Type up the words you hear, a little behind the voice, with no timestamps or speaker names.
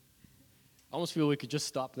I almost feel we could just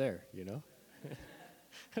stop there, you know?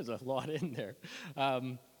 There's a lot in there.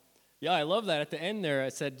 Yeah, I love that. At the end there, I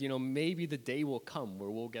said, maybe the day will come where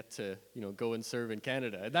we'll get to, go and serve in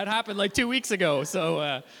Canada. And that happened like 2 weeks ago.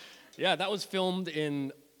 So, yeah, that was filmed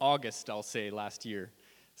in August, I'll say, last year.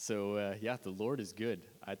 So, yeah, the Lord is good.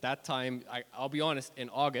 At that time, I'll be honest, in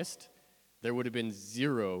August, there would have been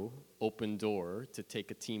zero open door to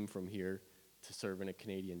take a team from here to serve in a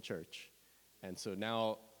Canadian church. And so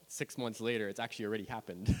now, 6 months later, it's actually already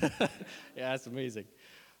happened. Yeah, it's amazing.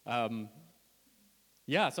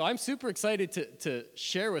 Yeah, so I'm super excited to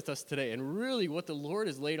share with us today. And really what the Lord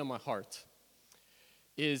has laid on my heart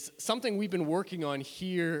is something we've been working on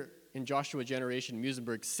here in Joshua Generation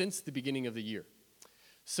Muizenberg since the beginning of the year.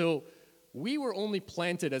 So we were only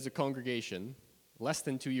planted as a congregation less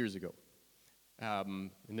than 2 years ago.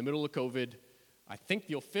 In the middle of COVID, I think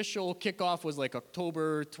the official kickoff was like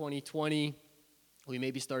October 2020. We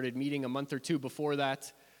maybe started meeting a month or two before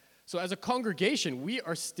that. So as a congregation, we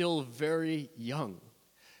are still very young.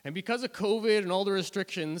 And because of COVID and all the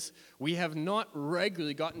restrictions, we have not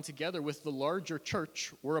regularly gotten together with the larger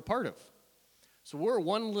church we're a part of. So we're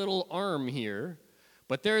one little arm here,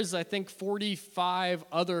 but there's, I think, 45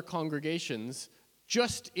 other congregations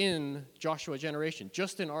just in Joshua Generation,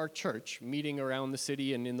 just in our church, meeting around the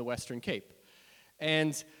city and in the Western Cape.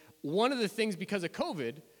 And one of the things, because of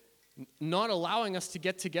COVID, not allowing us to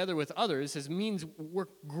get together with others means we're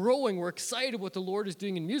growing, we're excited what the Lord is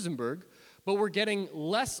doing in Muizenberg, but we're getting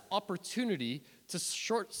less opportunity to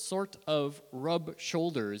sort of rub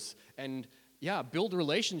shoulders and, build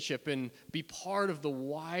relationship and be part of the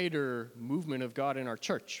wider movement of God in our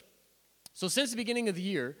church. So since the beginning of the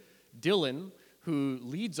year, Dylan, who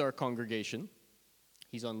leads our congregation,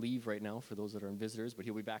 he's on leave right now for those that are on visitors, but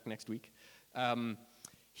he'll be back next week.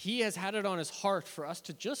 He has had it on his heart for us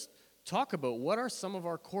to just talk about what are some of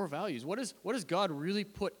our core values. What does God really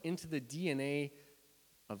put into the DNA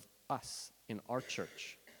of us in our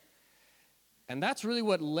church? And that's really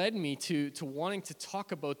what led me to wanting to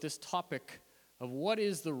talk about this topic of what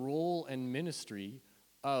is the role and ministry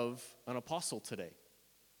of an apostle today.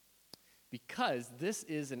 Because this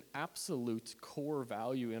is an absolute core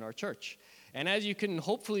value in our church. And as you can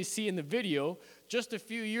hopefully see in the video, just a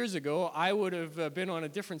few years ago, I would have been on a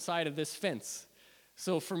different side of this fence.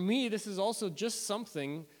 So for me, this is also just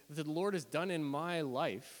something that the Lord has done in my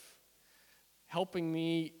life, helping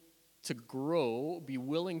me to grow, be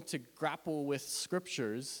willing to grapple with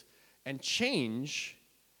scriptures, and change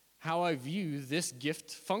how I view this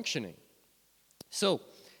gift functioning. So,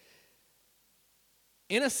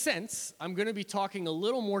 in a sense, I'm going to be talking a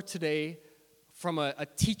little more today from a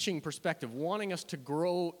teaching perspective, wanting us to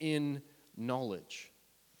grow in knowledge.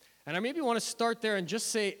 And I maybe want to start there and just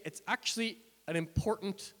say it's actually an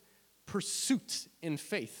important pursuit in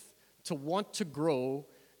faith to want to grow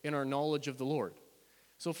in our knowledge of the Lord.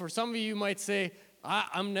 So for some of you might say,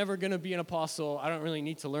 I'm never going to be an apostle. I don't really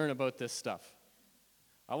need to learn about this stuff.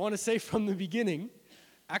 I want to say from the beginning,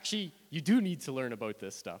 actually, you do need to learn about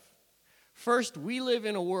this stuff. First, we live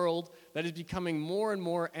in a world that is becoming more and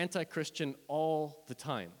more anti-Christian all the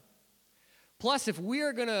time. Plus, if we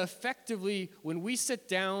are going to effectively, when we sit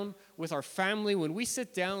down with our family, when we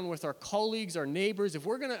sit down with our colleagues, our neighbors, if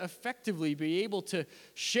we're going to effectively be able to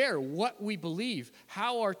share what we believe,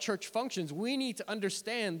 how our church functions, we need to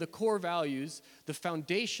understand the core values, the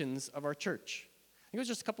foundations of our church. I think it was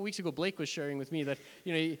just a couple weeks ago, Blake was sharing with me that,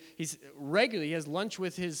 he has lunch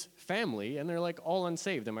with his family, and they're like all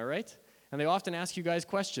unsaved, am I right? And they often ask you guys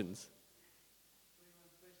questions.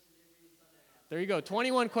 There you go,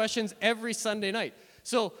 21 questions every Sunday night.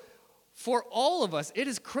 So for all of us, it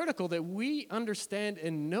is critical that we understand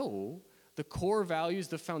and know the core values,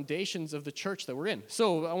 the foundations of the church that we're in.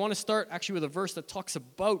 So I want to start actually with a verse that talks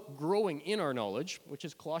about growing in our knowledge, which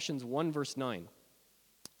is Colossians 1, verse 9. It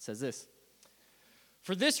says this: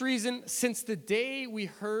 "For this reason, since the day we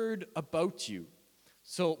heard about you."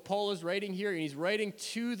 So Paul is writing here, and he's writing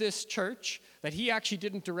to this church that he actually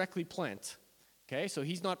didn't directly plant. Okay, so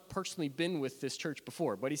he's not personally been with this church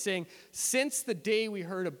before, but he's saying, since the day we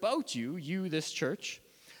heard about you, this church,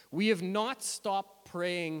 we have not stopped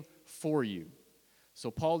praying for you.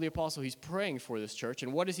 So Paul the apostle, he's praying for this church,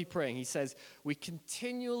 and what is he praying? He says, we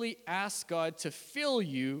continually ask God to fill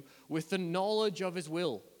you with the knowledge of his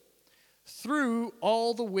will, through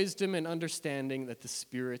all the wisdom and understanding that the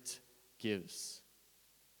Spirit gives.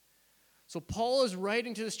 So Paul is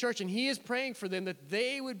writing to this church, and he is praying for them that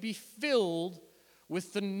they would be filled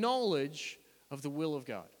with the knowledge of the will of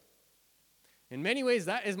God. In many ways,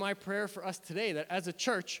 that is my prayer for us today, that as a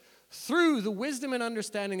church, through the wisdom and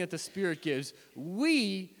understanding that the Spirit gives,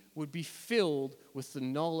 we would be filled with the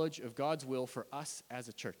knowledge of God's will for us as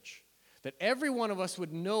a church. That every one of us would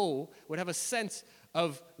have a sense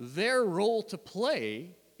of their role to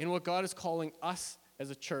play in what God is calling us as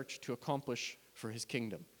a church to accomplish for his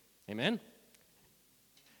kingdom. Amen?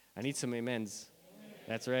 I need some amens. Amen.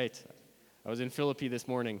 That's right. I was in Philippi this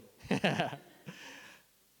morning.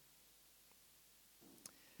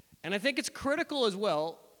 And I think it's critical as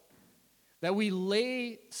well that we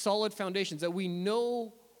lay solid foundations, that we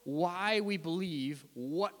know why we believe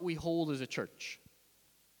what we hold as a church.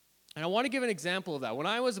 And I want to give an example of that. When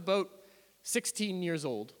I was about 16 years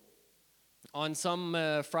old, on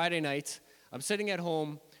some Friday night, I'm sitting at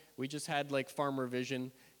home. We just had like Farmer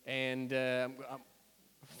Vision, and I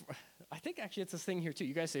think actually it's a thing here too.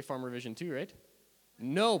 You guys say Farmer Vision too, right?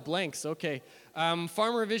 No, blanks, okay.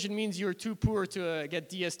 Farmer Vision means you're too poor to get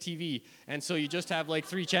DSTV, and so you just have like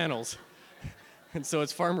 3 channels. And so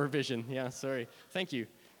it's Farmer Vision. Yeah, sorry. Thank you.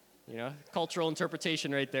 You know, cultural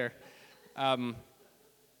interpretation right there.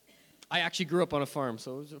 I actually grew up on a farm,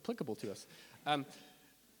 so it was applicable to us.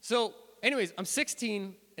 So anyways, I'm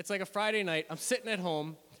 16. It's like a Friday night. I'm sitting at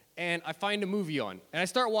home, and I find a movie on. And I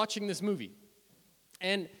start watching this movie.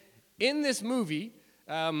 And in this movie,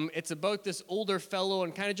 it's about this older fellow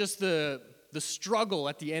and kind of just the struggle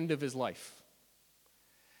at the end of his life.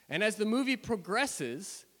 And as the movie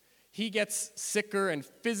progresses, he gets sicker and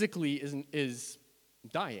physically is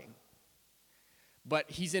dying.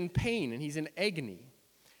 But he's in pain and he's in agony.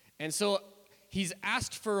 And so he's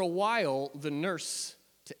asked for a while the nurse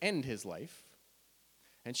to end his life.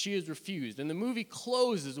 And she has refused. And the movie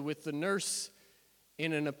closes with the nurse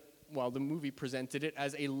the movie presented it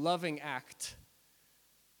as a loving act,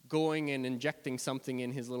 going and injecting something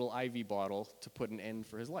in his little IV bottle to put an end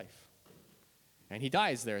for his life. And he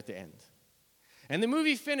dies there at the end. And the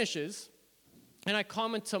movie finishes, and I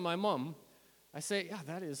comment to my mom. I say, yeah,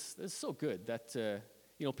 that is so good that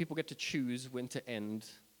people get to choose when to end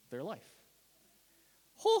their life.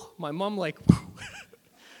 Oh, my mom like,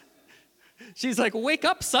 she's like, wake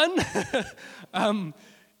up, son.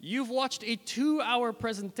 You've watched a 2-hour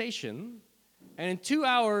presentation, and in 2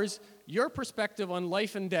 hours, your perspective on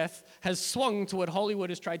life and death has swung to what Hollywood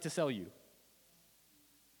has tried to sell you.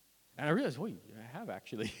 And I realized, I have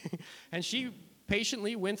actually. And she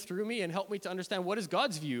patiently went through me and helped me to understand what is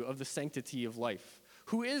God's view of the sanctity of life.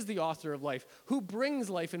 Who is the author of life? Who brings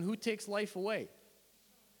life and who takes life away?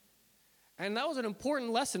 And that was an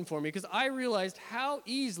important lesson for me because I realized how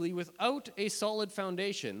easily, without a solid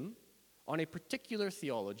foundation on a particular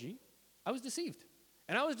theology, I was deceived.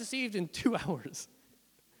 And I was deceived in 2 hours.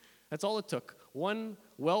 That's all it took. One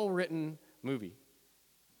well-written movie.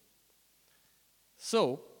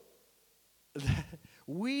 So,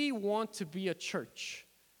 we want to be a church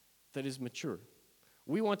that is mature.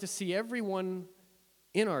 We want to see everyone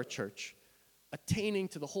in our church attaining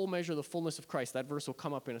to the whole measure of the fullness of Christ. That verse will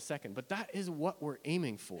come up in a second. But that is what we're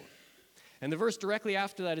aiming for. And the verse directly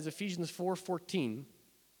after that is Ephesians 4:14.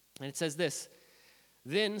 And it says this,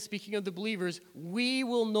 then, speaking of the believers, we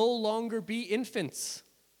will no longer be infants,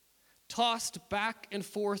 tossed back and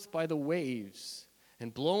forth by the waves,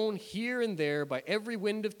 and blown here and there by every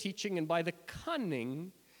wind of teaching and by the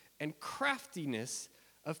cunning and craftiness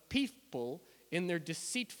of people in their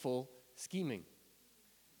deceitful scheming.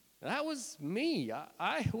 That was me.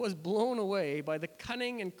 I was blown away by the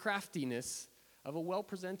cunning and craftiness of a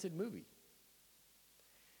well-presented movie.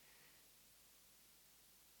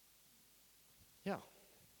 Yeah.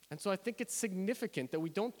 And so I think it's significant that we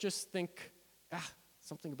don't just think,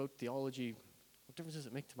 something about theology, what difference does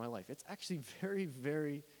it make to my life? It's actually very,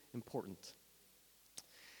 very important.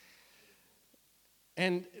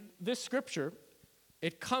 And this scripture,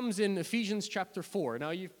 it comes in Ephesians chapter 4. Now,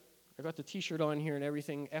 I got the t-shirt on here and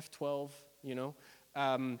everything, F12,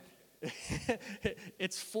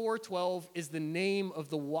 It's 412 is the name of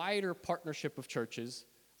the wider partnership of churches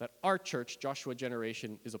that our church, Joshua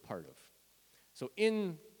Generation, is a part of. So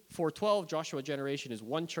in 412, Joshua Generation is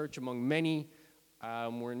one church among many.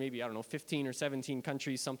 We're in maybe, 15 or 17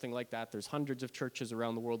 countries, something like that. There's hundreds of churches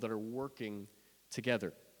around the world that are working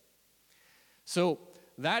together. So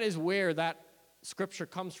that is where that scripture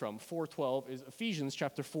comes from. 4:12 is Ephesians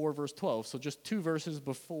chapter 4, verse 12. So just 2 verses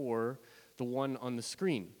before the one on the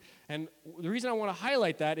screen. And the reason I want to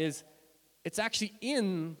highlight that is it's actually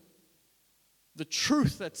in the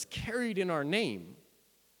truth that's carried in our name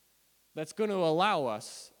that's going to allow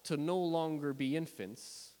us to no longer be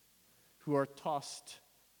infants who are tossed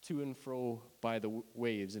to and fro by the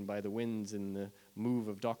waves and by the winds and the move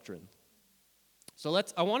of doctrine. So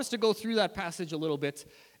I want us to go through that passage a little bit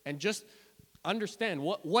and just understand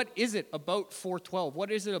what is it about 4:12?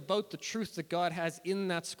 What is it about the truth that God has in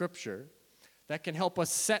that scripture that can help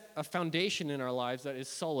us set a foundation in our lives that is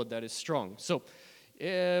solid, that is strong? So,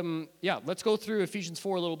 let's go through Ephesians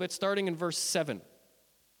 4 a little bit, starting in verse 7.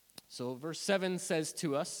 So verse 7 says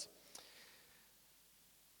to us,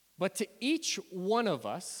 "But to each one of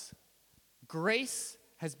us, grace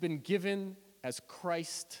has been given as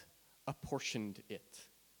Christ apportioned it."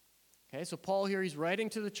 Okay, so Paul here, he's writing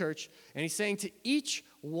to the church, and he's saying to each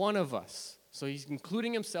one of us, so he's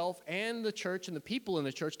including himself and the church and the people in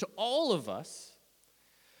the church, to all of us,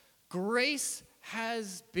 grace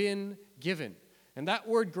has been given. And that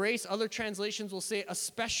word grace, other translations will say a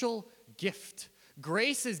special gift.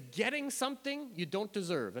 Grace is getting something you don't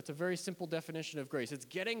deserve. That's a very simple definition of grace. It's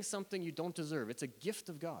getting something you don't deserve. It's a gift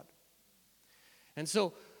of God. And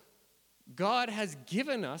so God has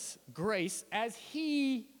given us grace as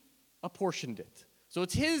He apportioned it. So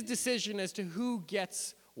it's His decision as to who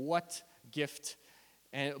gets what gift.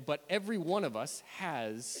 But every one of us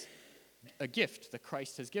has a gift that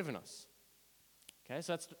Christ has given us. Okay,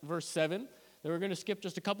 so that's verse 7. Then we're going to skip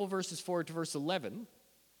just a couple verses forward to verse 11.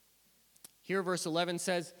 Here, verse 11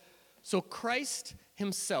 says, "So Christ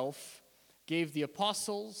Himself gave the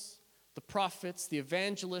apostles, the prophets, the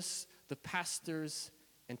evangelists, the pastors,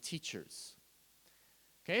 and teachers."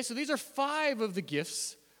 Okay, so these are 5 of the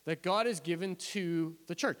gifts that God has given to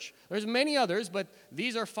the church. There's many others, but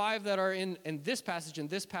these are 5 that are in this passage, and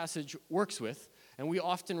this passage works with, and we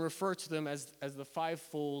often refer to them as the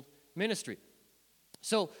 5-fold ministry.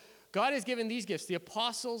 So God has given these gifts: the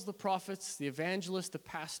apostles, the prophets, the evangelists, the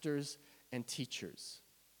pastors, and teachers.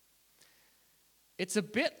 It's a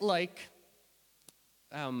bit like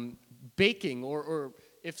baking, or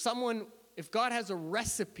if God has a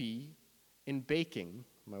recipe in baking.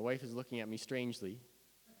 My wife is looking at me strangely.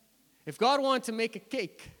 If God wanted to make a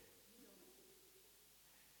cake,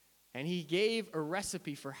 and He gave a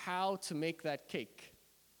recipe for how to make that cake,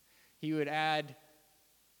 He would add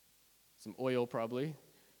some oil, probably,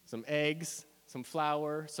 some eggs, some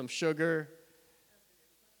flour, some sugar,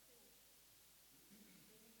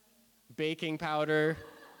 baking powder.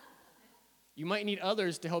 You might need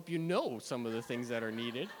others to help you know some of the things that are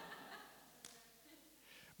needed.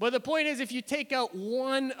 But the point is, if you take out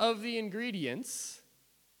one of the ingredients,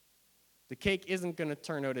 the cake isn't going to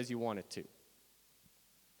turn out as you want it to.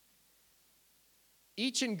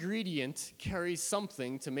 Each ingredient carries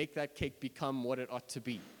something to make that cake become what it ought to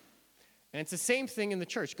be. And it's the same thing in the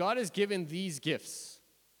church. God has given these gifts.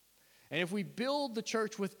 And if we build the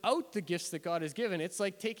church without the gifts that God has given, it's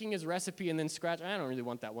like taking His recipe and then I don't really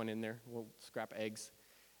want that one in there. We'll scrap eggs.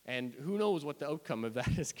 And who knows what the outcome of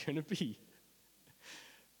that is going to be.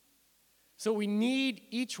 So we need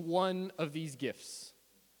each one of these gifts.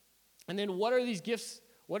 And then what are these gifts?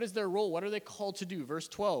 What is their role? What are they called to do? Verse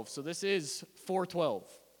 12. So this is 4:12.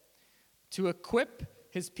 "To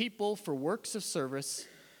equip His people for works of service,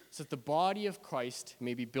 so that the body of Christ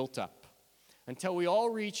may be built up, until we all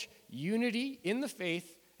reach unity in the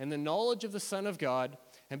faith and the knowledge of the Son of God,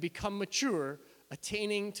 and become mature,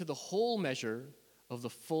 attaining to the whole measure of the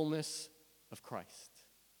fullness of Christ."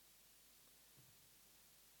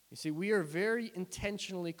 You see, we are very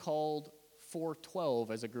intentionally called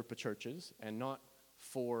 4:12 as a group of churches, and not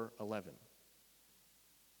 4:11.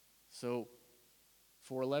 So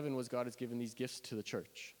 4:11 was God has given these gifts to the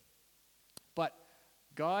church. But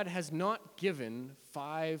God has not given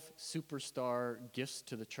 5 superstar gifts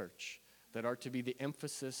to the church that are to be the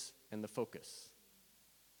emphasis and the focus.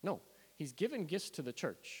 No, He's given gifts to the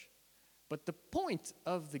church. But the point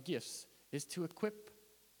of the gifts is to equip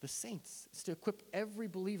the saints. It's to equip every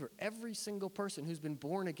believer, every single person who's been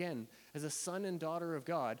born again as a son and daughter of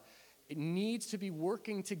God. It needs to be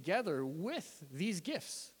working together with these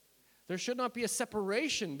gifts. There should not be a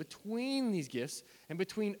separation between these gifts and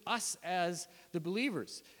between us as the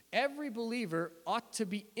believers. Every believer ought to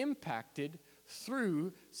be impacted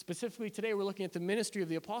through, specifically today we're looking at the ministry of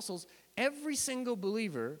the apostles, every single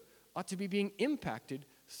believer ought to be being impacted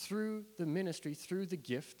through the ministry, through the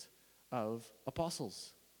gift of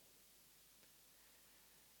apostles.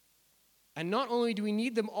 And not only do we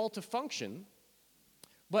need them all to function,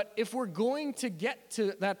 but if we're going to get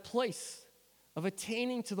to that place of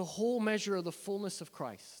attaining to the whole measure of the fullness of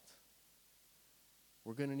Christ,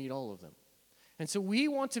 we're going to need all of them. And so we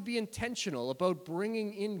want to be intentional about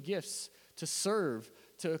bringing in gifts to serve,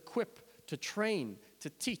 to equip, to train, to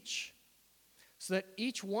teach, so that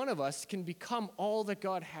each one of us can become all that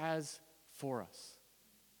God has for us.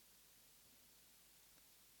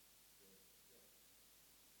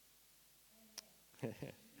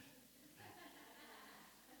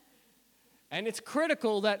 And it's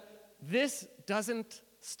critical that this doesn't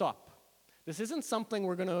stop. This isn't something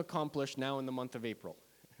we're going to accomplish now in the month of April.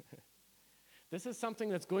 This is something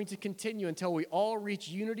that's going to continue until we all reach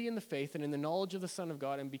unity in the faith and in the knowledge of the Son of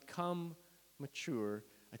God and become mature,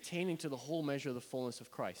 attaining to the whole measure of the fullness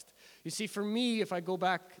of Christ. You see, for me, if I go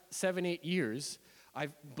back 7-8 years, I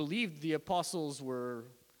believed the apostles were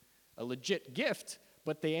a legit gift,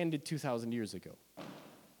 but they ended 2,000 years ago.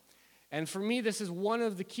 And for me, this is one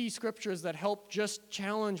of the key scriptures that help just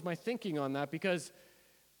challenge my thinking on that, because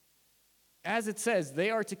as it says, they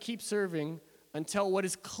are to keep serving until what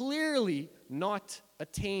is clearly not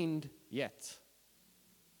attained yet.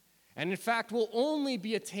 And in fact, will only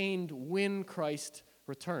be attained when Christ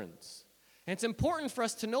returns. And it's important for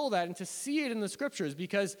us to know that and to see it in the scriptures,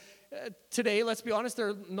 because today, let's be honest,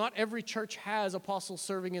 not every church has apostles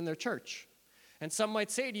serving in their church. And some might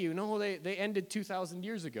say to you, no, they ended 2,000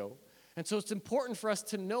 years ago. And so it's important for us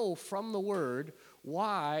to know from the Word,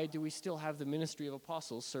 why do we still have the ministry of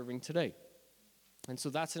apostles serving today? And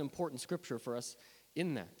so that's an important scripture for us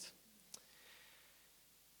in that.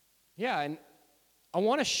 Yeah, and I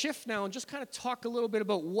want to shift now and just kind of talk a little bit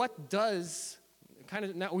about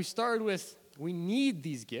now we started with, we need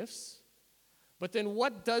these gifts, but then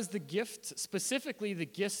what does the gift, specifically the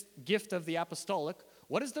gift of the apostolic,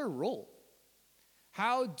 what is their role?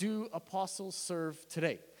 How do apostles serve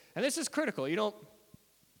today? And this is critical. I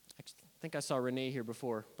think I saw Renee here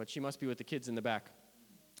before, but she must be with the kids in the back.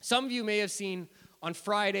 Some of you may have seen on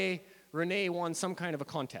Friday, Renee won some kind of a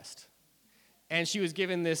contest. And she was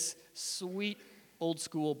given this sweet old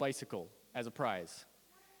school bicycle as a prize.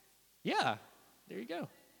 Yeah, there you go.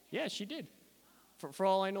 Yeah, she did. For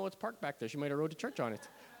all I know, it's parked back there. She might have rode to church on it.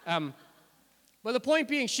 But the point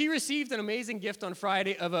being, she received an amazing gift on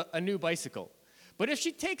Friday of a new bicycle. But if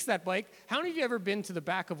she takes that bike, how many of you ever been to the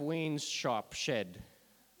back of Wayne's shop shed?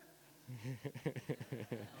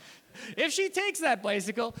 If she takes that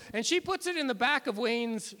bicycle and she puts it in the back of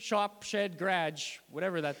Wayne's shop shed garage,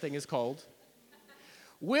 whatever that thing is called,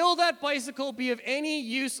 will that bicycle be of any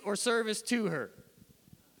use or service to her?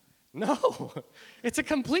 No. It's a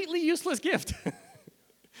completely useless gift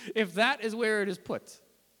if that is where it is put.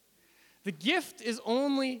 The gift is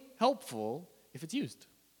only helpful if it's used.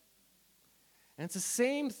 And it's the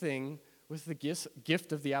same thing with the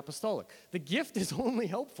gift of the apostolic. The gift is only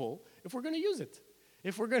helpful if we're going to use it,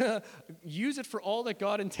 if we're going to use it for all that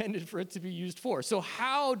God intended for it to be used for. So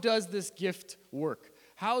how does this gift work?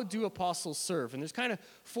 How do apostles serve? And there's kind of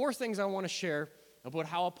 4 things I want to share about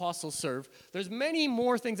how apostles serve. There's many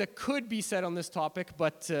more things that could be said on this topic,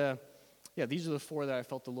 but these are the 4 that I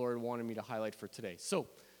felt the Lord wanted me to highlight for today. So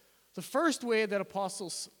the first way that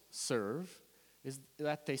apostles serve is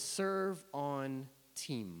that they serve on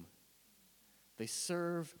team. They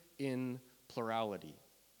serve in plurality.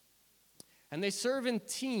 And they serve in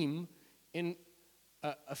team in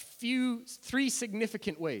 3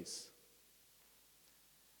 significant ways.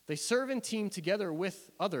 They serve in team together with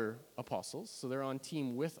other apostles, so they're on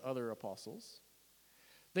team with other apostles.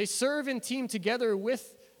 They serve in team together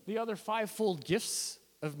with the other 5-fold gifts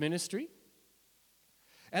of ministry.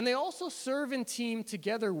 And they also serve in team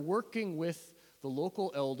together working with the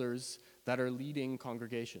local elders that are leading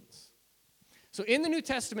congregations. So in the New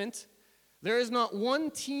Testament, there is not one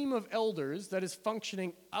team of elders that is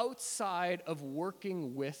functioning outside of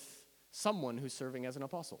working with someone who's serving as an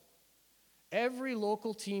apostle. Every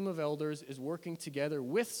local team of elders is working together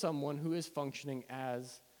with someone who is functioning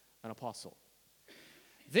as an apostle.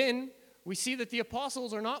 Then we see that the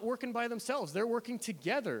apostles are not working by themselves. They're working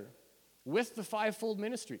together with the 5-fold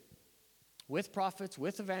ministry, with prophets,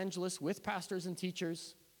 with evangelists, with pastors and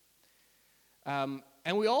teachers. And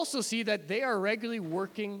we also see that they are regularly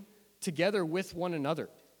working together with one another,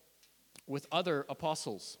 with other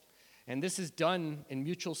apostles. And this is done in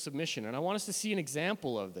mutual submission. And I want us to see an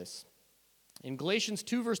example of this. In Galatians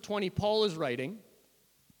 2, verse 20, Paul is writing,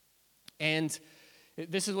 and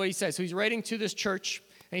this is what he says. So he's writing to this church,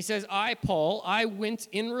 and he says, I, Paul, I went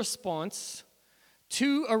in response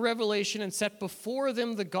to a revelation and set before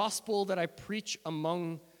them the gospel that I preach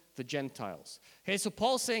among the Gentiles. Okay, so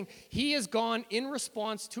Paul's saying he has gone in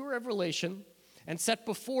response to a revelation and set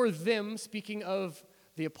before them, speaking of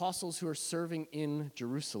the apostles who are serving in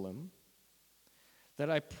Jerusalem,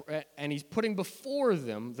 and he's putting before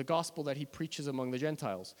them the gospel that he preaches among the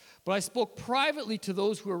Gentiles. But I spoke privately to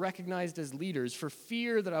those who are recognized as leaders for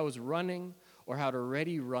fear that I was running or had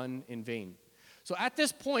already run in vain. So at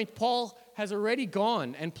this point, Paul has already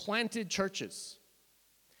gone and planted churches.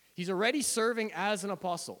 He's already serving as an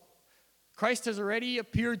apostle. Christ has already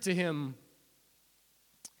appeared to him,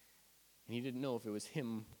 and he didn't know if it was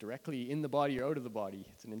him directly in the body or out of the body.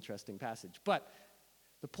 It's an interesting passage. But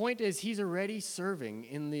The point is, he's already serving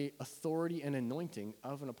in the authority and anointing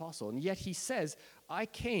of an apostle. And yet he says, I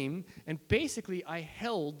came and basically I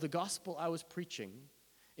held the gospel I was preaching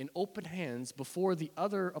in open hands before the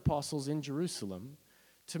other apostles in Jerusalem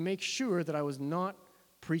to make sure that I was not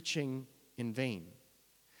preaching in vain.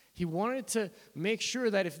 He wanted to make sure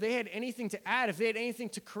that if they had anything to add, if they had anything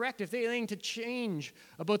to correct, if they had anything to change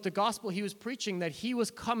about the gospel he was preaching, that he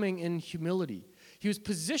was coming in humility. He was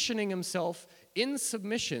positioning himself in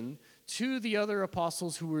submission to the other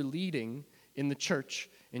apostles who were leading in the church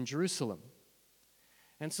in Jerusalem.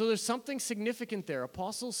 And so there's something significant there.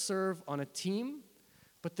 Apostles serve on a team,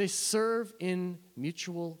 but they serve in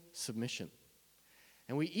mutual submission.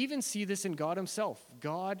 And we even see this in God himself.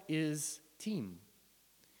 God is team.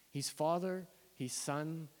 He's Father, He's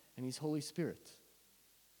Son, and He's Holy Spirit.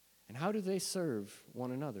 And how do they serve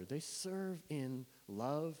one another? They serve in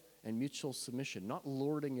love and mutual submission, not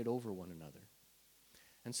lording it over one another.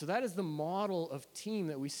 And so that is the model of team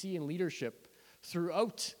that we see in leadership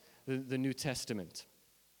throughout the New Testament.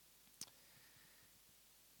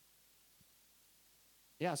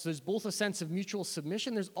 Yeah, so there's both a sense of mutual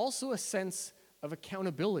submission, there's also a sense of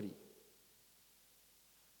accountability.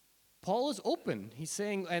 Paul is open. He's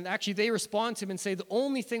saying, and actually they respond to him and say, the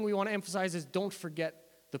only thing we want to emphasize is don't forget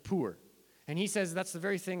the poor. And he says, that's the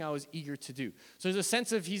very thing I was eager to do. So there's a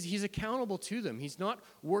sense of he's accountable to them. He's not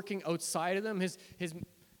working outside of them.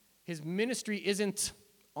 His ministry isn't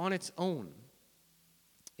on its own.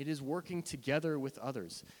 It is working together with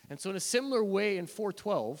others. And so in a similar way in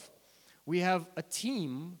 4:12, we have a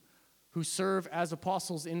team who serve as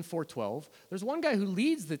apostles in 4:12. There's one guy who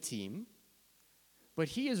leads the team, but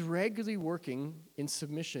he is regularly working in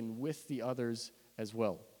submission with the others as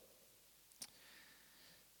well.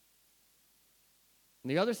 And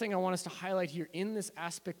the other thing I want us to highlight here in this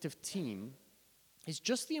aspect of team is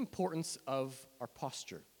just the importance of our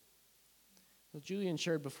posture. Well, Julian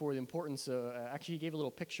shared before the importance, actually he gave a little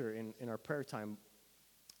picture in our prayer time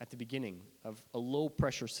at the beginning of a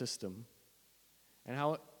low-pressure system and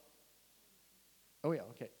how,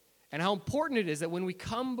 and how important it is that when we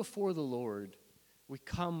come before the Lord, we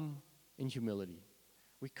come in humility.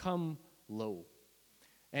 We come low.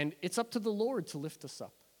 And it's up to the Lord to lift us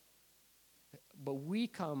up. But we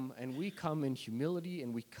come in humility,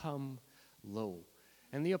 and we come low.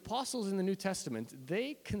 And the apostles in the New Testament,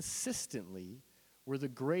 they consistently were the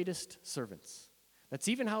greatest servants. That's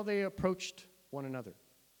even how they approached one another.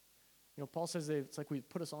 You know, Paul says it's like we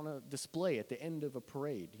put us on a display at the end of a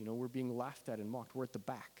parade. You know, we're being laughed at and mocked. We're at the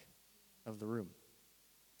back of the room.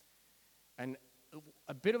 And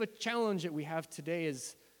a bit of a challenge that we have today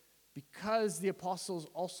is because the apostles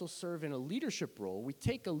also serve in a leadership role, we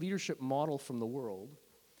take a leadership model from the world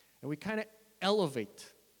and we kind of elevate.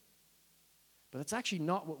 But that's actually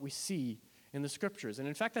not what we see in the scriptures. And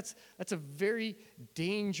in fact, that's a very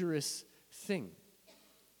dangerous thing.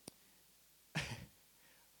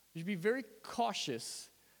 You should be very cautious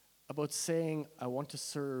about saying, I want to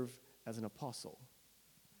serve as an apostle.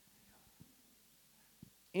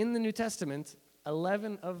 In the New Testament,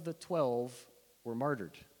 11 of the 12 were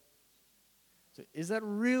martyred. So is that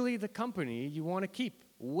really the company you want to keep?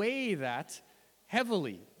 Weigh that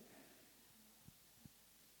heavily.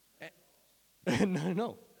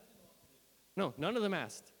 No, none of them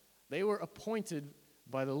asked. They were appointed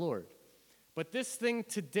by the Lord. But this thing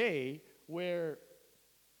today where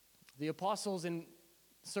the apostles in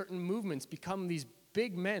certain movements become these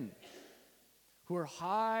big men who are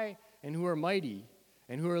high and who are mighty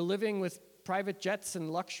and who are living with private jets and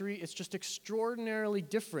luxury, it's just extraordinarily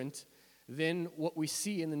different than what we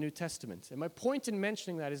see in the New Testament. And my point in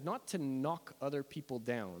mentioning that is not to knock other people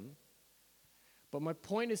down, but my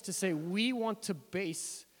point is to say we want to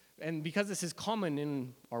base, and because this is common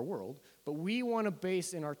in our world, but we want to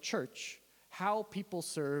base in our church how people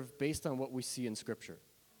serve based on what we see in Scripture.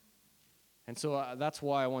 And so that's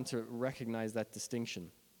why I want to recognize that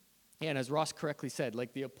distinction. And as Ross correctly said,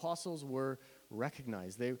 like the apostles were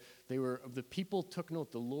recognized. They were, the people took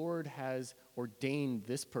note. The Lord has ordained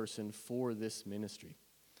this person for this ministry.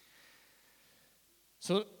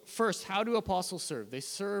 So first, how do apostles serve? They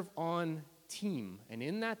serve on team. And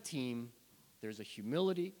in that team, there's a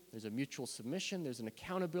humility, there's a mutual submission, there's an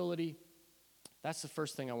accountability. That's the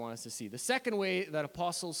first thing I want us to see. The second way that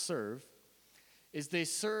apostles serve is they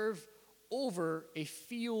serve over a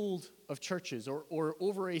field of churches or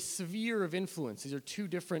over a sphere of influence. These are two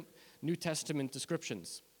different New Testament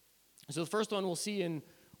descriptions. So the first one we'll see in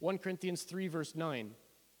 1 Corinthians 3, verse 9.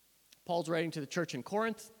 Paul's writing to the church in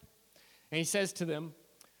Corinth, and he says to them,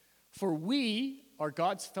 "For we are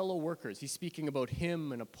God's fellow workers." He's speaking about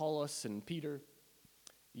him and Apollos and Peter.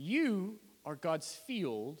 "You are God's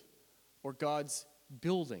field or God's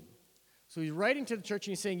building. So he's writing to the church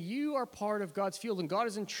and he's saying, you are part of God's field, and God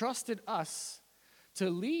has entrusted us to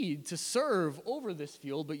lead, to serve over this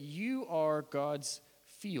field, but you are God's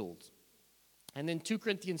field. And then 2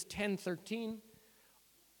 Corinthians 10:13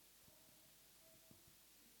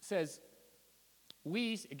 says,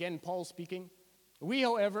 we, again, Paul speaking, we,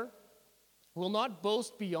 however, will not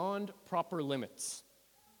boast beyond proper limits,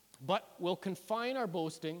 but will confine our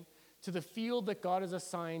boasting to the field that God has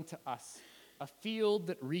assigned to us, a field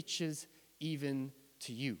that reaches even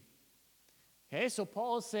to you. Okay, so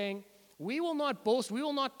Paul is saying, we will not boast, we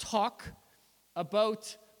will not talk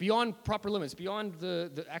about beyond proper limits, beyond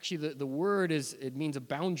the word it means a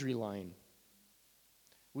boundary line.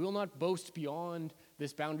 We will not boast beyond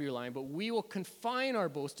this boundary line, but we will confine our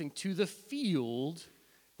boasting to the field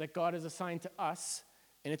that God has assigned to us,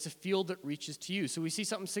 and it's a field that reaches to you. So we see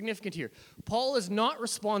something significant here. Paul is not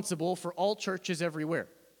responsible for all churches everywhere.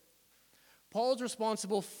 Paul is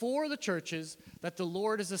responsible for the churches that the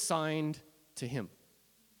Lord has assigned to him.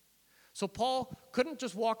 So Paul couldn't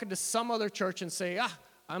just walk into some other church and say,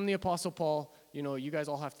 I'm the Apostle Paul, you guys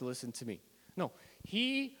all have to listen to me. No,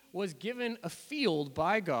 he was given a field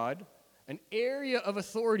by God, an area of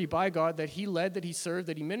authority by God that he led, that he served,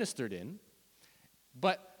 that he ministered in.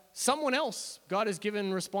 But someone else, God has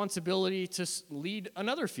given responsibility to lead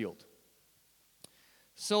another field.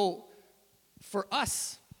 So for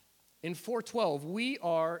us, in 412, we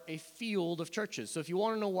are a field of churches. So if you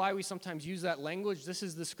want to know why we sometimes use that language, this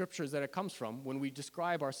is the scriptures that it comes from when we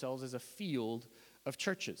describe ourselves as a field of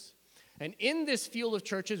churches. And in this field of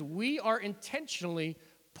churches, we are intentionally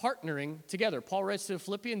partnering together. Paul writes to the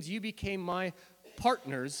Philippians, you became my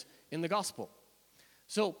partners in the gospel.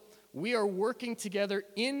 So we are working together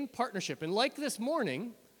in partnership. And like this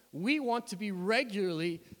morning, we want to be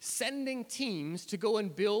regularly sending teams to go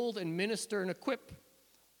and build and minister and equip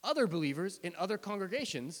other believers in other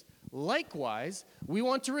congregations. Likewise, we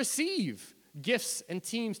want to receive gifts and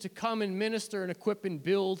teams to come and minister and equip and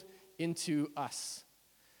build into us.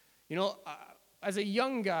 As a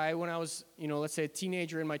young guy, when I was, let's say a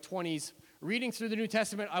teenager in my 20s, reading through the New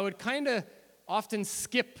Testament, I would kind of often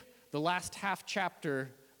skip the last half chapter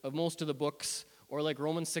of most of the books, or like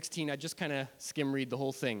Romans 16, I'd just kind of skim read the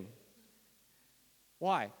whole thing.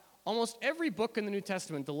 Why? Almost every book in the New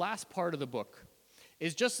Testament, the last part of the book,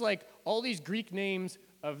 is just like all these Greek names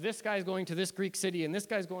of this guy's going to this Greek city and this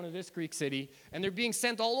guy's going to this Greek city, and they're being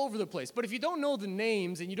sent all over the place. But if you don't know the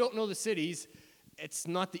names and you don't know the cities, it's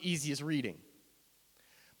not the easiest reading.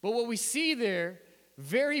 But what we see there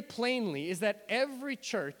very plainly is that every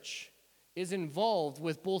church is involved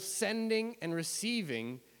with both sending and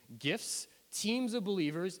receiving gifts, teams of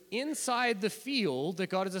believers inside the field that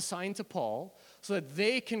God has assigned to Paul so that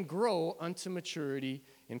they can grow unto maturity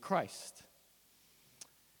in Christ.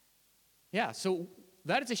 Yeah, so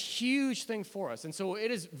that is a huge thing for us. And so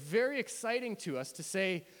it is very exciting to us to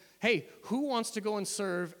say, hey, who wants to go and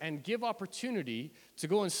serve and give opportunity to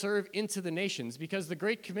go and serve into the nations? Because the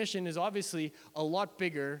Great Commission is obviously a lot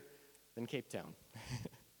bigger than Cape Town.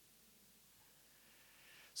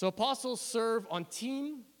 So apostles serve on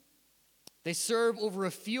team, they serve over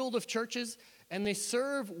a field of churches, and they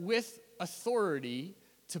serve with authority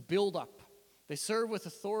to build up. They serve with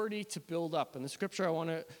authority to build up. And the scripture I want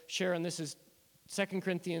to share on this is 2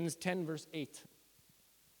 Corinthians 10, verse 8.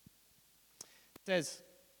 It says,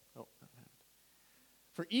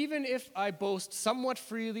 for even if I boast somewhat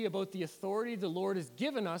freely about the authority the Lord has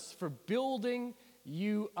given us for building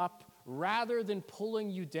you up rather than pulling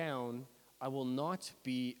you down, I will not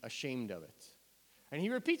be ashamed of it. And he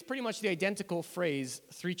repeats pretty much the identical phrase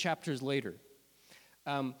 3 chapters later.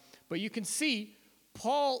 But you can see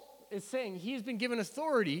Paul is saying he has been given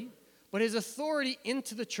authority, but his authority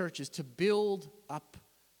into the church is to build up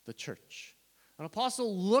the church. An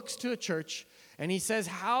apostle looks to a church and he says,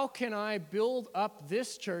 how can I build up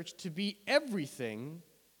this church to be everything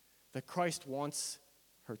that Christ wants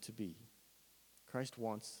her to be? Christ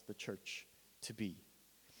wants the church to be.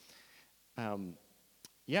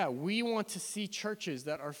 We want to see churches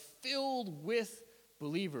that are filled with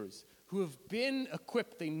believers who have been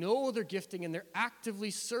equipped, they know their gifting, and they're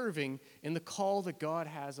actively serving in the call that God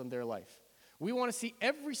has on their life. We want to see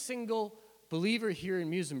every single believer here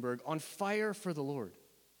in Muizenberg on fire for the Lord.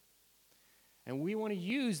 And we want to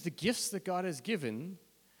use the gifts that God has given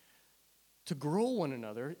to grow one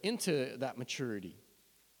another into that maturity.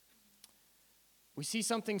 We see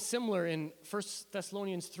something similar in 1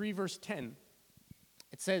 Thessalonians 3, verse 10.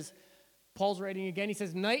 It says, Paul's writing again, he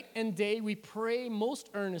says, night and day we pray most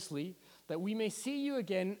earnestly that we may see you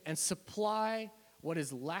again and supply what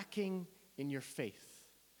is lacking in your faith.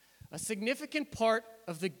 A significant part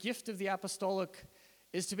of the gift of the apostolic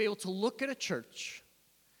is to be able to look at a church,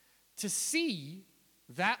 to see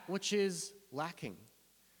that which is lacking,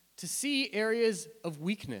 to see areas of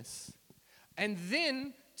weakness, and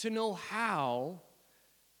then to know how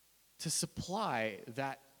to supply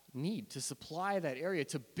that need, to supply that area,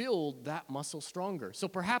 to build that muscle stronger. So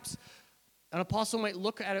perhaps an apostle might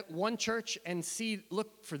look at one church and see,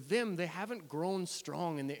 look, for them, they haven't grown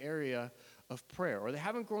strong in the area of prayer, or they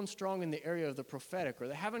haven't grown strong in the area of the prophetic, or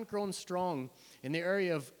they haven't grown strong in the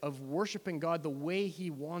area of worshiping God the way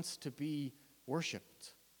he wants to be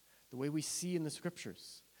worshiped, the way we see in the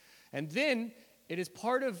scriptures. And then it is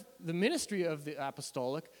part of the ministry of the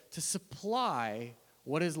apostolic to supply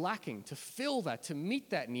what is lacking, to fill that, to meet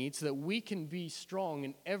that need so that we can be strong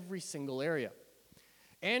in every single area.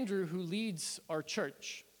 Andrew, who leads our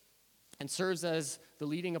church and serves as the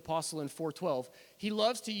leading apostle in 412, he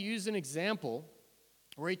loves to use an example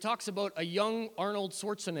where he talks about a young Arnold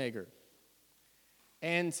Schwarzenegger.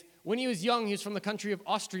 And when he was young, he was from the country of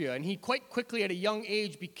Austria, and he quite quickly at a young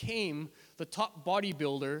age became the top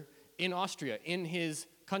bodybuilder in Austria, in his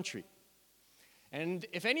country. And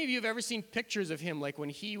if any of you have ever seen pictures of him, like when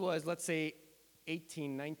he was, let's say,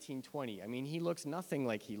 18, 19, 20, I mean, he looks nothing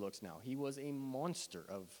like he looks now. He was a monster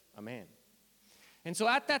of a man. And so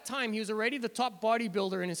at that time, he was already the top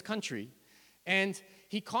bodybuilder in his country, and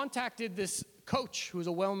he contacted this coach, who was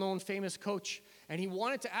a well-known, famous coach, and he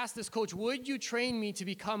wanted to ask this coach, would you train me to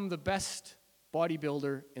become the best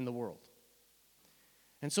bodybuilder in the world?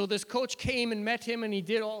 And so this coach came and met him, and he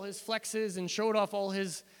did all his flexes and showed off all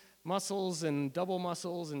his muscles and double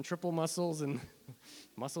muscles and triple muscles and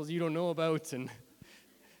muscles you don't know about. And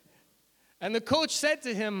the coach said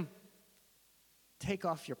to him, take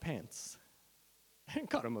off your pants. It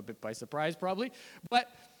caught him a bit by surprise, probably. But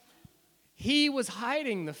he was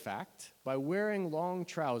hiding the fact, by wearing long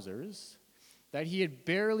trousers, that he had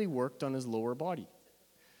barely worked on his lower body.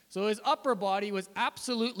 So his upper body was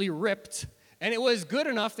absolutely ripped, and it was good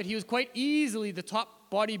enough that he was quite easily the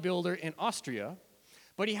top bodybuilder in Austria,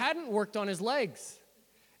 but he hadn't worked on his legs.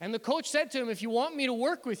 And the coach said to him, if you want me to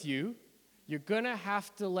work with you, you're going to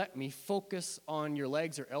have to let me focus on your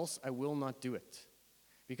legs, or else I will not do it.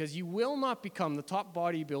 Because you will not become the top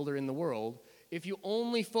bodybuilder in the world if you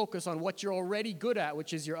only focus on what you're already good at,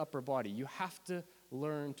 which is your upper body. You have to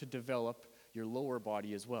learn to develop your lower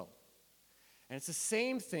body as well. And it's the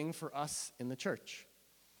same thing for us in the church.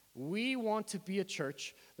 We want to be a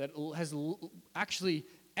church that has actually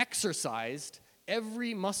exercised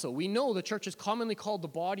every muscle. We know the church is commonly called the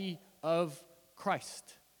body of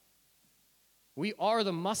Christ. We are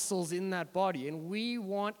the muscles in that body, and we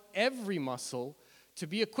want every muscle to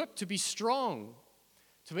be equipped, to be strong,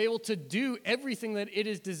 to be able to do everything that it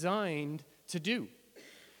is designed to do.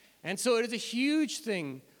 And so it is a huge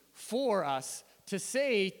thing for us to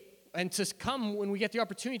say, and to come when we get the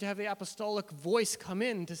opportunity to have the apostolic voice come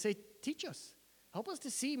in to say, teach us. Help us to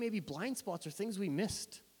see maybe blind spots or things we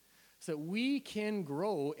missed so that we can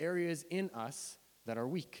grow areas in us that are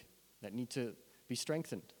weak, that need to be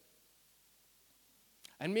strengthened.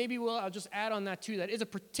 And maybe I'll just add on that too, that is a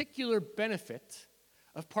particular benefit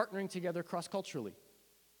of partnering together cross-culturally.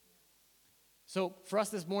 So for us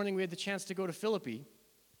this morning, we had the chance to go to Philippi,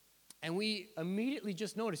 and we immediately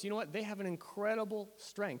just noticed, you know what, they have an incredible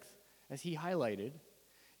strength, as he highlighted,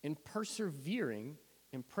 in persevering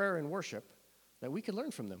in prayer and worship that we could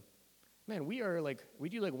learn from them. Man, we do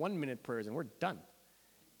 1-minute prayers and we're done.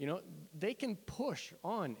 You know, they can push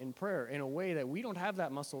on in prayer in a way that we don't have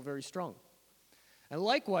that muscle very strong. And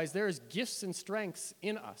likewise, there is gifts and strengths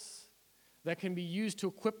in us that can be used to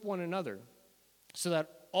equip one another so that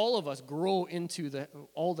all of us grow into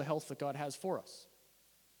all the health that God has for us.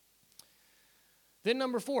 Then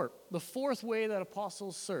number 4, the fourth way that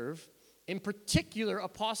apostles serve, in particular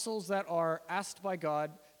apostles that are asked by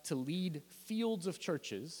God to lead fields of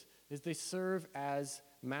churches, is they serve as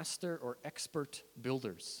master or expert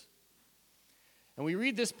builders. And we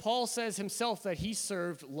read this, Paul says himself that he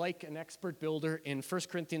served like an expert builder in 1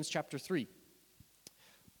 Corinthians chapter 3,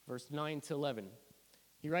 verse 9 to 11.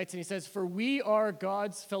 He writes and he says, for we are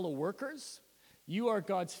God's fellow workers. You are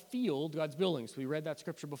God's field, God's building. So we read that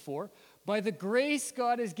scripture before. By the grace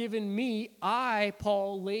God has given me, I,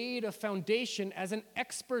 Paul, laid a foundation as an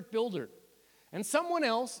expert builder. And someone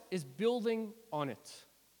else is building on it.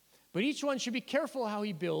 But each one should be careful how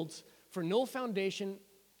he builds, for no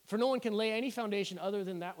one can lay any foundation other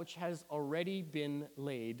than that which has already been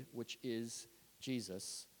laid, which is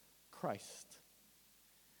Jesus Christ.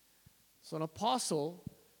 So an apostle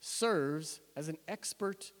serves as an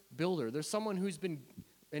expert builder. There's someone who's been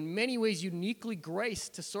in many ways uniquely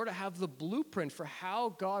graced to sort of have the blueprint for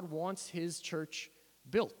how God wants his church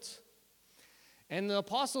built. And the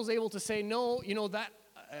apostle's able to say, no, that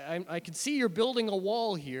I can see you're building a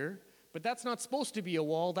wall here, but that's not supposed to be a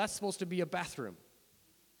wall, that's supposed to be a bathroom.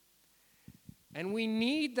 And we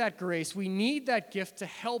need that grace, we need that gift to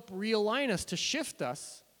help realign us, to shift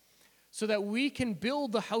us, so that we can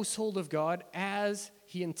build the household of God as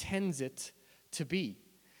he intends it to be.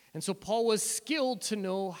 And so Paul was skilled to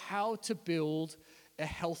know how to build a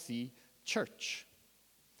healthy church.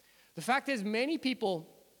 The fact is, many people,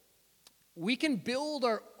 we can build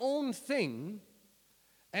our own thing,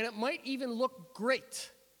 and it might even look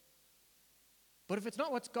great. But if it's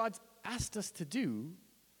not what God's asked us to do,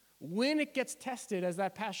 when it gets tested, as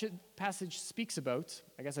that passage speaks about,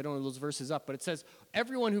 I guess I don't know those verses up, but it says,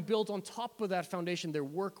 everyone who builds on top of that foundation, their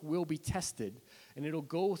work will be tested, and it'll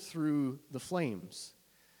go through the flames.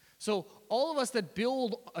 So all of us that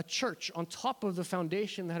build a church on top of the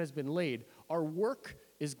foundation that has been laid, our work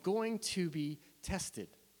is going to be tested.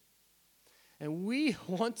 And we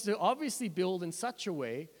want to obviously build in such a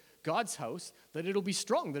way, God's house, that it'll be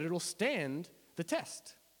strong, that it'll stand the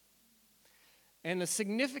test. And a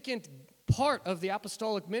significant part of the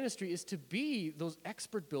apostolic ministry is to be those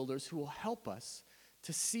expert builders who will help us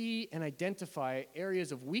to see and identify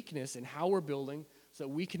areas of weakness in how we're building so that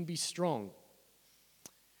we can be strong.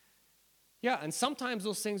 Yeah, and sometimes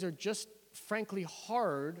those things are just frankly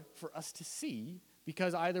hard for us to see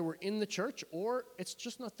because either we're in the church or it's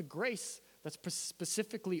just not the grace that's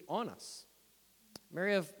specifically on us.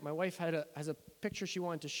 My wife, has a picture she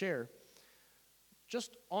wanted to share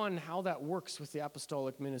just on how that works with the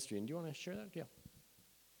apostolic ministry. And do you want to share that? Yeah.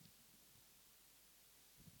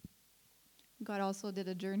 God also did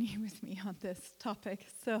a journey with me on this topic.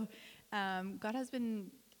 So God has been,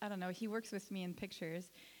 he works with me in pictures.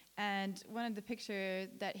 And one of the pictures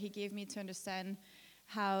that he gave me to understand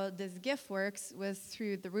how this gift works was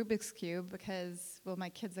through the Rubik's Cube because, my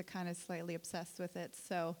kids are kind of slightly obsessed with it.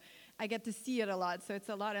 So I get to see it a lot. So it's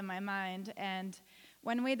a lot in my mind. And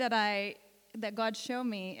one way that God showed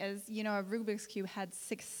me is, a Rubik's Cube had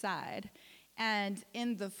 6 sides. And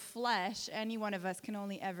in the flesh, any one of us can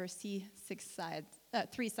only ever see 3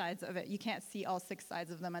 sides of it. You can't see all 6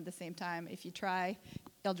 sides of them at the same time. If you try,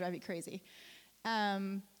 it'll drive you crazy.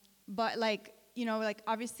 But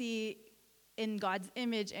obviously in God's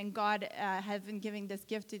image, and God has been giving this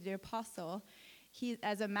gift to the apostle, he,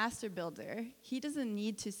 as a master builder, he doesn't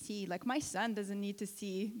need to see, my son doesn't need to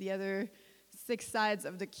see the other 6 sides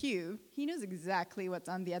of the cube. He knows exactly what's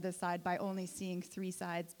on the other side by only seeing 3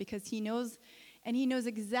 sides, because he knows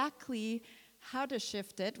exactly how to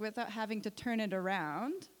shift it without having to turn it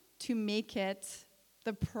around to make it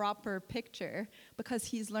the proper picture, because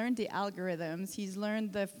he's learned the algorithms, he's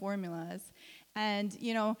learned the formulas. And,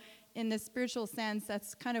 in the spiritual sense,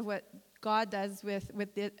 that's kind of what God does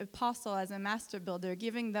with the apostle as a master builder,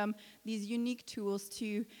 giving them these unique tools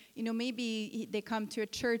to, maybe they come to a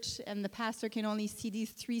church and the pastor can only see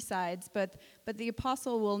these 3 sides, but the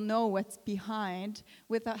apostle will know what's behind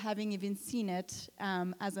without having even seen it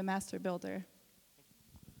as a master builder.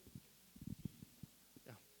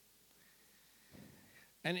 Yeah.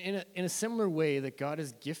 And in a similar way that God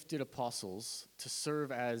has gifted apostles to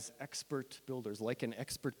serve as expert builders, like an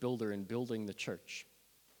expert builder in building the church.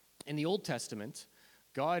 In the Old Testament,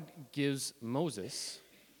 God gives Moses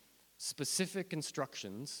specific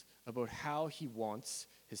instructions about how he wants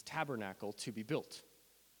his tabernacle to be built.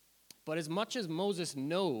 But as much as Moses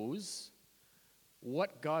knows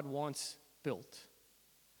what God wants built,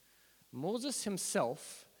 Moses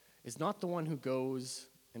himself is not the one who goes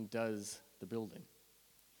and does the building.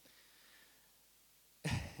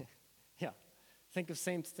 Yeah, think of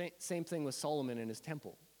same thing with Solomon and his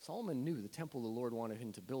temple. Solomon knew the temple the Lord wanted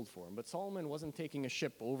him to build for him, but Solomon wasn't taking a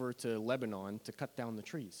ship over to Lebanon to cut down the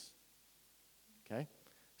trees. Okay?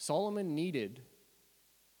 Solomon needed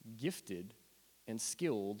gifted and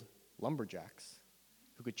skilled lumberjacks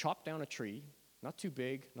who could chop down a tree, not too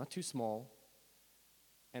big, not too small,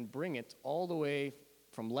 and bring it all the way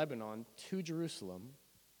from Lebanon to Jerusalem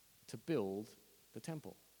to build the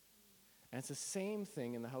temple. And it's the same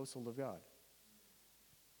thing in the household of God.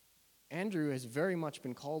 Andrew has very much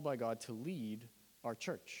been called by God to lead our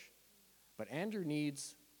church. But Andrew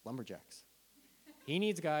needs lumberjacks. He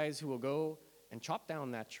needs guys who will go and chop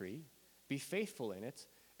down that tree, be faithful in it,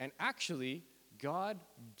 and actually, God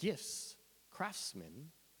gifts craftsmen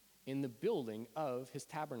in the building of his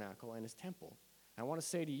tabernacle and his temple. And I want to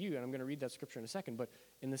say to you, and I'm going to read that scripture in a second, but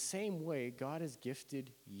in the same way, God has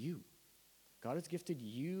gifted you. God has gifted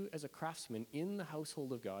you as a craftsman in the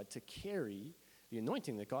household of God to carry the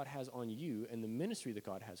anointing that God has on you and the ministry that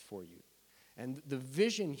God has for you. And the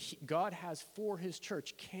vision God has for his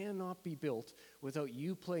church cannot be built without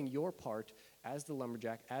you playing your part as the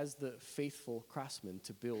lumberjack, as the faithful craftsman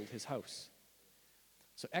to build his house.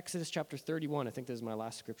 So Exodus chapter 31, I think this is my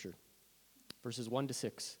last scripture, verses 1 to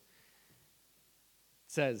 6.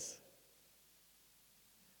 It says,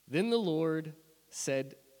 "Then the Lord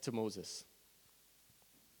said to Moses,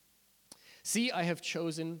 'See, I have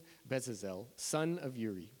chosen Bezalel, son of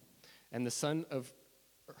Uri, and the son of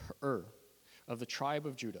Ur, of the tribe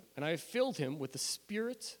of Judah. And I have filled him with the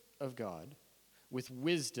Spirit of God, with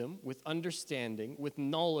wisdom, with understanding, with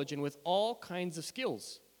knowledge, and with all kinds of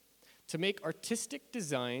skills, to make artistic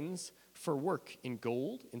designs for work in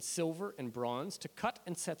gold, in silver, and bronze, to cut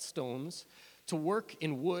and set stones, to work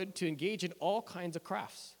in wood, to engage in all kinds of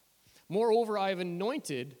crafts. Moreover, I have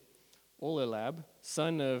anointed Olelab,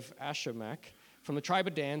 son of Ashamach, from the tribe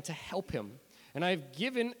of Dan, to help him. And I have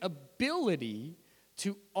given ability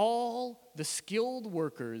to all the skilled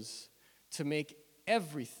workers to make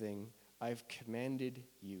everything I've commanded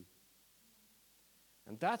you.'"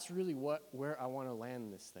 And that's really where I want to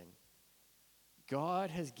land this thing. God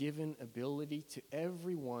has given ability to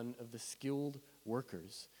every one of the skilled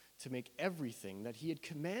workers to make everything that he had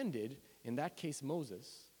commanded, in that case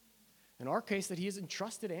Moses, in our case that he has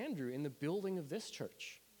entrusted Andrew in the building of this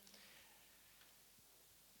church.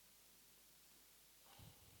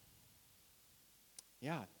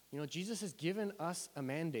 Yeah, Jesus has given us a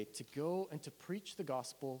mandate to go and to preach the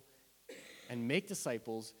gospel and make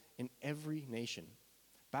disciples in every nation,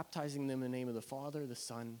 baptizing them in the name of the Father, the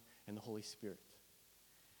Son, and the Holy Spirit.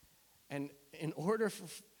 And in order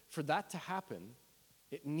for that to happen,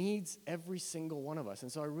 it needs every single one of us.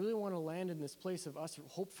 And so I really want to land in this place of us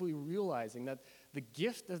hopefully realizing that the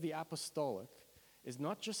gift of the apostolic is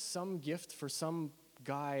not just some gift for some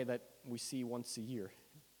guy that we see once a year.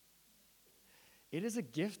 It is a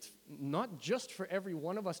gift not just for every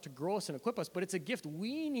one of us to grow us and equip us, but it's a gift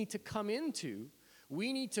we need to come into.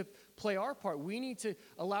 We need to play our part. We need to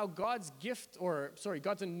allow God's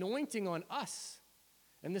anointing on us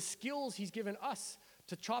and the skills he's given us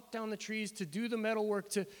to chop down the trees, to do the metal work,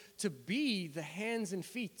 to be the hands and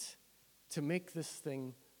feet to make this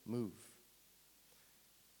thing move.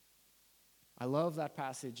 I love that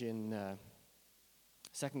passage in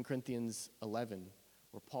 2 Corinthians 11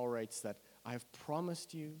 where Paul writes that I have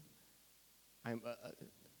promised you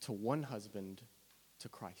to one husband, to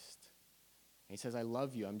Christ. And he says, I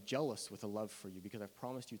love you. I'm jealous with a love for you because I've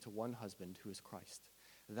promised you to one husband who is Christ.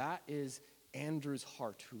 That is Andrew's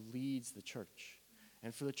heart who leads the church.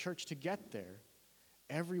 And for the church to get there,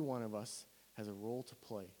 every one of us has a role to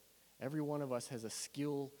play. Every one of us has a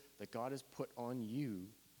skill that God has put on you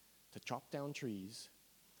to chop down trees,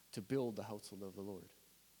 to build the household of the Lord.